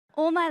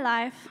All my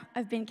life,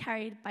 I've been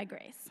carried by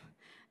grace.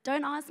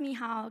 Don't ask me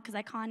how, because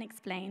I can't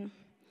explain.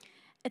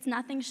 It's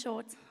nothing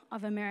short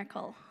of a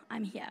miracle.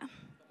 I'm here.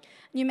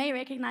 You may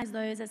recognize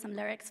those as some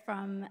lyrics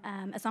from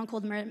a song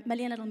called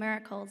Million Little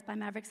Miracles by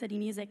Maverick City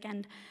Music.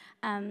 And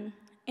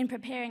in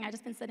preparing, I've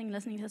just been sitting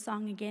listening to the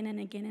song again and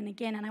again and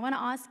again. And I want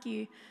to ask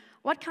you,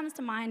 what comes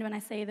to mind when I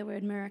say the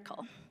word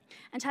miracle?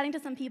 And chatting to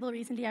some people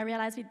recently, I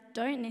realized we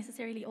don't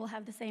necessarily all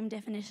have the same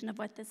definition of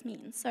what this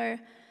means. So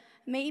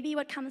maybe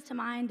what comes to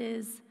mind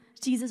is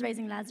Jesus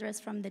raising Lazarus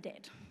from the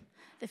dead,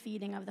 the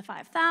feeding of the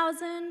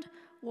 5,000,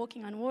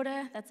 walking on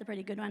water. That's a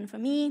pretty good one for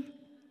me.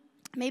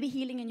 Maybe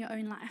healing in your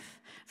own life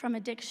from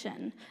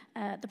addiction,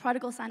 the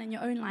prodigal son in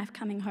your own life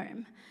coming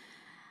home.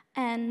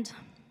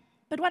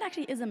 But what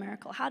actually is a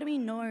miracle? How do we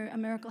know a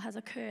miracle has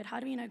occurred? How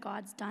do we know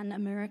God's done a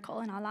miracle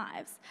in our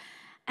lives?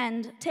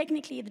 And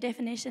technically, the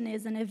definition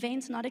is an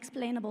event not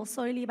explainable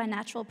solely by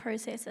natural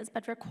processes,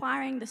 but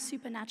requiring the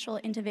supernatural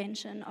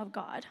intervention of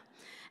God.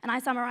 And I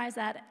summarize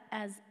that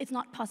as it's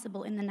not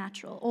possible in the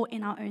natural or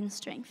in our own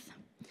strength.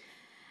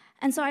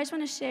 And so I just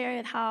want to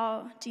share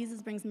how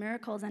Jesus brings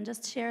miracles and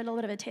just share a little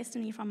bit of a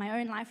testimony from my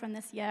own life from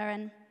this year.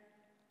 And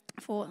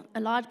for a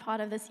large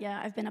part of this year,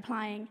 I've been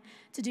applying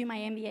to do my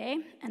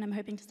MBA, and I'm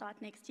hoping to start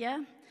next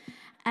year.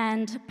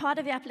 And part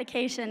of the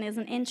application is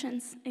an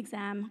entrance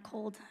exam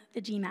called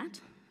the GMAT,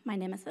 my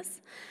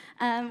nemesis,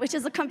 which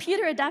is a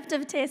computer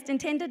adaptive test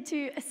intended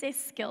to assess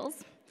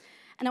skills.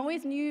 And I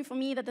always knew for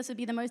me that this would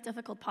be the most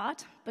difficult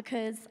part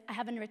because I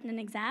haven't written an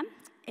exam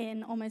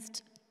in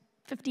almost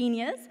 15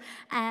 years,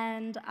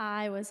 and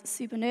I was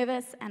super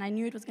nervous, and I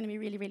knew it was going to be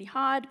really, really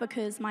hard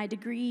because my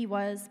degree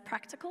was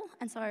practical,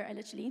 and so I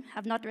literally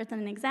have not written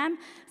an exam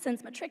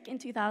since matric in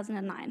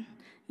 2009.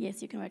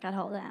 Yes, you can work out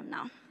how old I am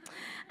now.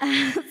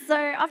 So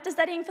after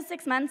studying for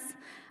 6 months,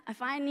 I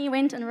finally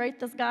went and wrote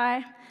this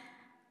guy,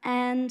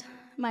 and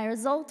my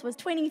result was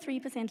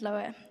 23%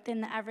 lower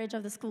than the average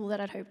of the school that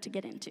I'd hoped to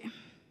get into.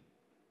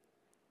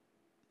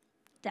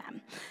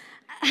 Damn.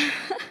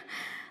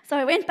 So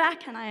I went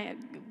back and I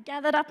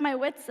gathered up my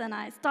wits and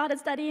I started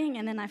studying,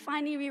 and then I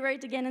finally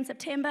rewrote again in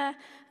September,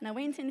 and I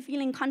went in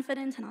feeling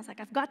confident, and I was like,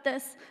 I've got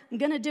this, I'm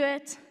gonna do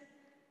it.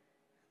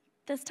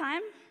 This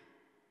time,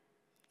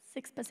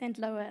 6%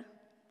 lower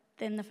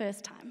than the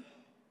first time.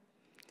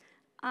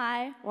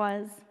 I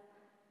was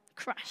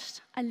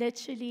crushed.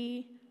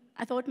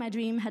 I thought my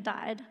dream had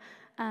died.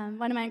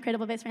 One of my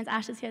incredible best friends,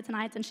 Ash, is here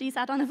tonight, and she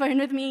sat on the phone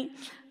with me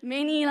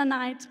many a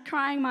night,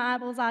 crying my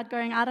eyeballs out,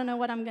 going, I don't know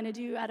what I'm going to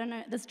do. I don't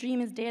know. This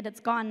dream is dead.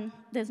 It's gone.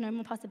 There's no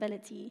more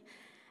possibility.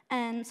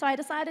 And so I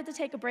decided to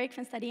take a break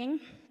from studying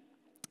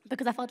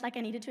because I felt like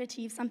I needed to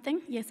achieve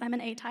something. Yes, I'm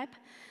an A-type.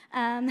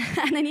 And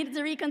I needed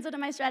to reconsider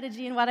my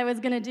strategy and what I was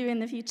going to do in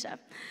the future.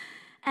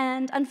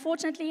 And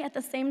unfortunately, at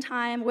the same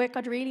time, work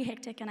got really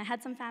hectic, and I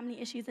had some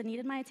family issues that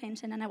needed my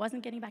attention, and I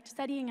wasn't getting back to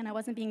studying, and I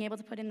wasn't being able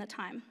to put in the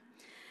time.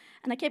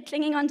 And I kept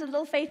clinging on to the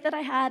little faith that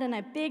I had, and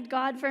I begged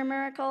God for a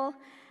miracle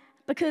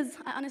because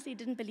I honestly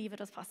didn't believe it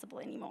was possible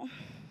anymore.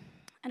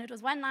 And it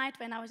was one night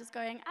when I was just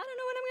going, I don't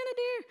know what I'm going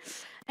to do.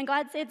 And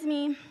God said to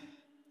me,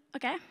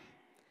 okay,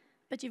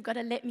 but you've got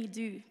to let me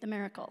do the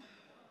miracle.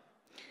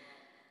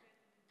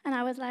 And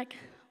I was like,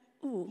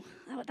 ooh,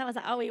 that was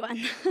an owie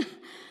one.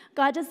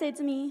 God just said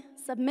to me,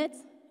 submit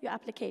your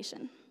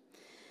application.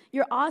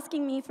 You're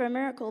asking me for a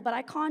miracle, but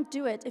I can't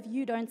do it if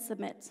you don't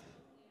submit.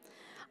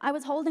 I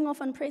was holding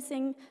off on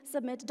pressing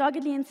submit,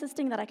 doggedly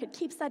insisting that I could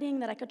keep studying,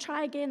 that I could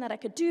try again, that I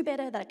could do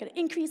better, that I could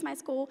increase my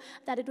score,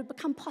 that it would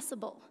become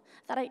possible,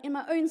 that in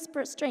my own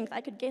strength I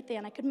could get there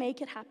and I could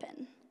make it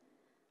happen.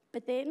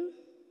 But then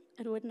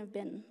it wouldn't have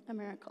been a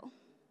miracle.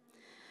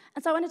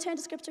 And so I want to turn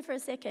to Scripture for a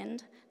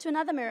second, to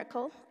another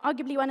miracle,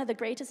 arguably one of the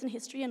greatest in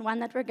history and one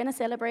that we're going to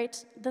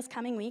celebrate this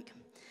coming week.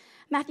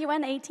 Matthew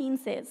 1:18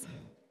 says,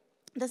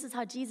 this is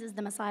how Jesus,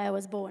 the Messiah,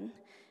 was born.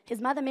 His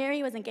mother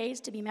Mary was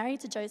engaged to be married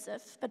to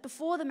Joseph, but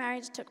before the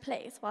marriage took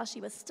place, while she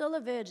was still a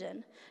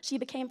virgin, she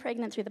became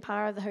pregnant through the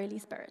power of the Holy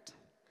Spirit.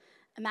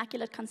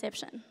 Immaculate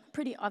conception.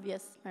 Pretty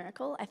obvious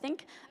miracle, I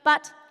think,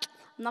 but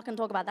I'm not going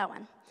to talk about that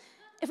one.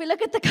 If we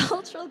look at the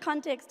cultural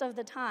context of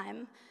the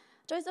time,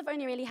 Joseph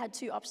only really had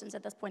two options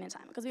at this point in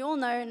time, because we all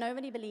know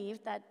nobody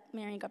believed that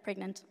Mary got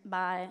pregnant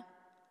by,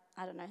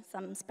 I don't know,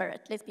 some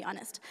spirit, let's be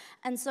honest.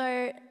 And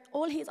so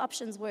all his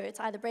options were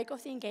to either break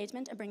off the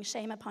engagement and bring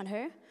shame upon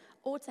her,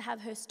 or to have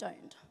her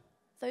stoned.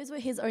 Those were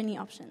his only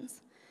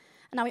options.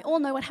 And now we all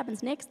know what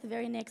happens next, the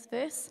very next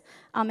verse.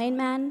 Our main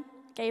man,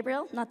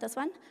 Gabriel, not this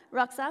one,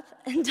 rocks up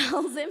and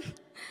tells him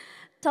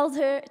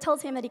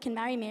that he can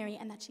marry Mary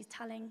and that she's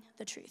telling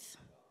the truth.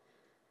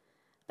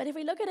 But if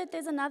we look at it,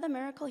 there's another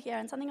miracle here,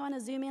 and something I want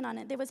to zoom in on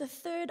it. There was a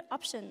third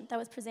option that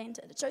was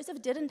presented.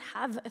 Joseph didn't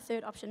have a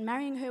third option.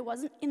 Marrying her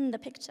wasn't in the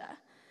picture.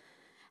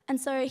 And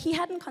so he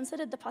hadn't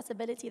considered the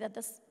possibility that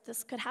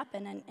this could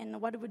happen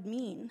and what it would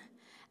mean.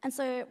 And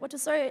so what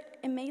was so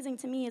amazing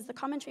to me is the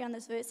commentary on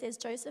this verse says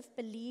Joseph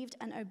believed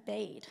and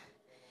obeyed.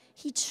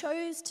 He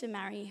chose to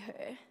marry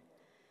her.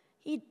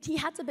 He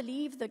had to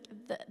believe the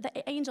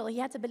angel. He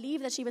had to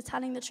believe that she was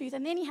telling the truth.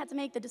 And then he had to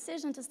make the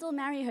decision to still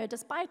marry her,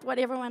 despite what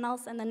everyone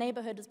else in the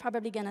neighborhood was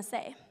probably going to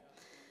say.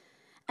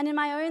 And in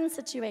my own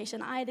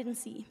situation, I didn't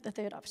see the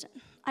third option.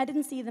 I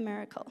didn't see the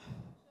miracle.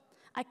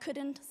 I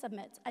couldn't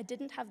submit. I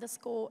didn't have the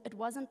score. It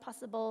wasn't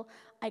possible.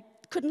 I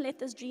couldn't let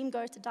this dream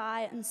go to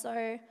die. And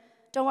so,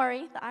 don't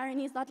worry, the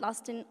irony is not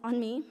lost on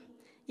me.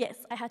 Yes,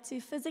 I had to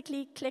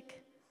physically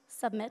click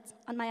submit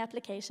on my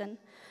application,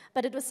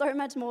 but it was so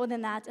much more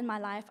than that in my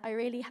life. I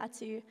really had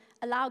to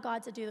allow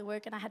God to do the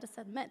work, and I had to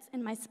submit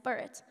in my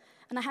spirit,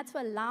 and I had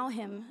to allow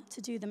him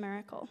to do the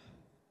miracle.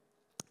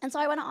 And so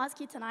I want to ask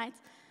you tonight,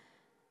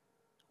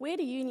 where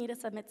do you need to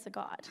submit to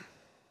God?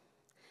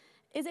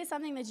 Is there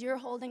something that you're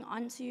holding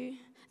on to,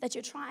 that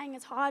you're trying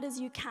as hard as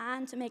you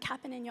can to make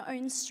happen in your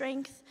own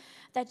strength,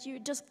 that you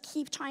just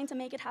keep trying to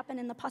make it happen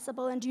in the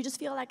possible, and you just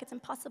feel like it's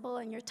impossible,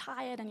 and you're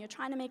tired, and you're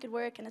trying to make it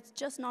work, and it's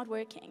just not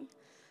working?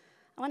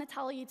 I want to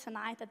tell you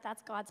tonight that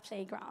that's God's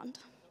playground.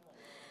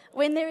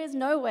 When there is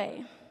no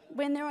way,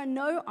 when there are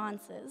no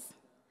answers,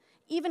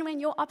 even when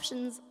you're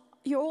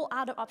all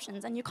out of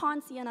options and you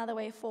can't see another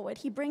way forward,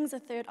 he brings a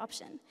third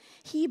option.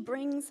 He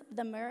brings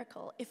the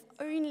miracle, if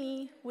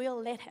only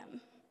we'll let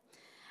him.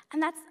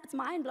 And it's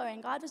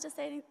mind-blowing. God was just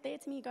saying there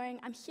to me going,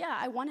 I'm here.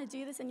 I want to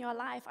do this in your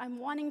life. I'm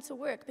wanting to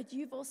work, but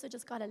you've also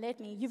just got to let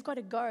me. You've got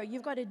to go.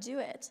 You've got to do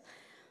it.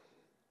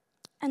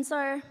 And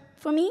so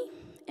for me,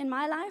 in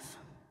my life,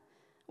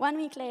 1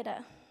 week later,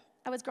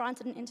 I was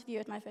granted an interview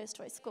at my first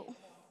choice school.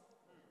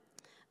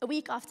 A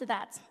week after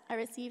that, I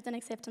received an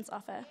acceptance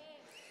offer.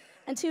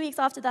 And 2 weeks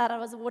after that, I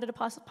was awarded a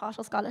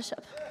partial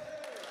scholarship.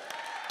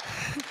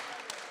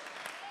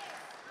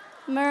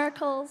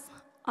 Miracles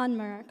on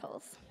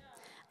miracles.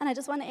 And I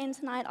just want to end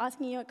tonight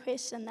asking you a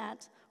question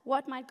that,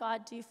 what might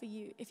God do for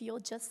you if you'll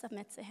just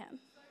submit to him?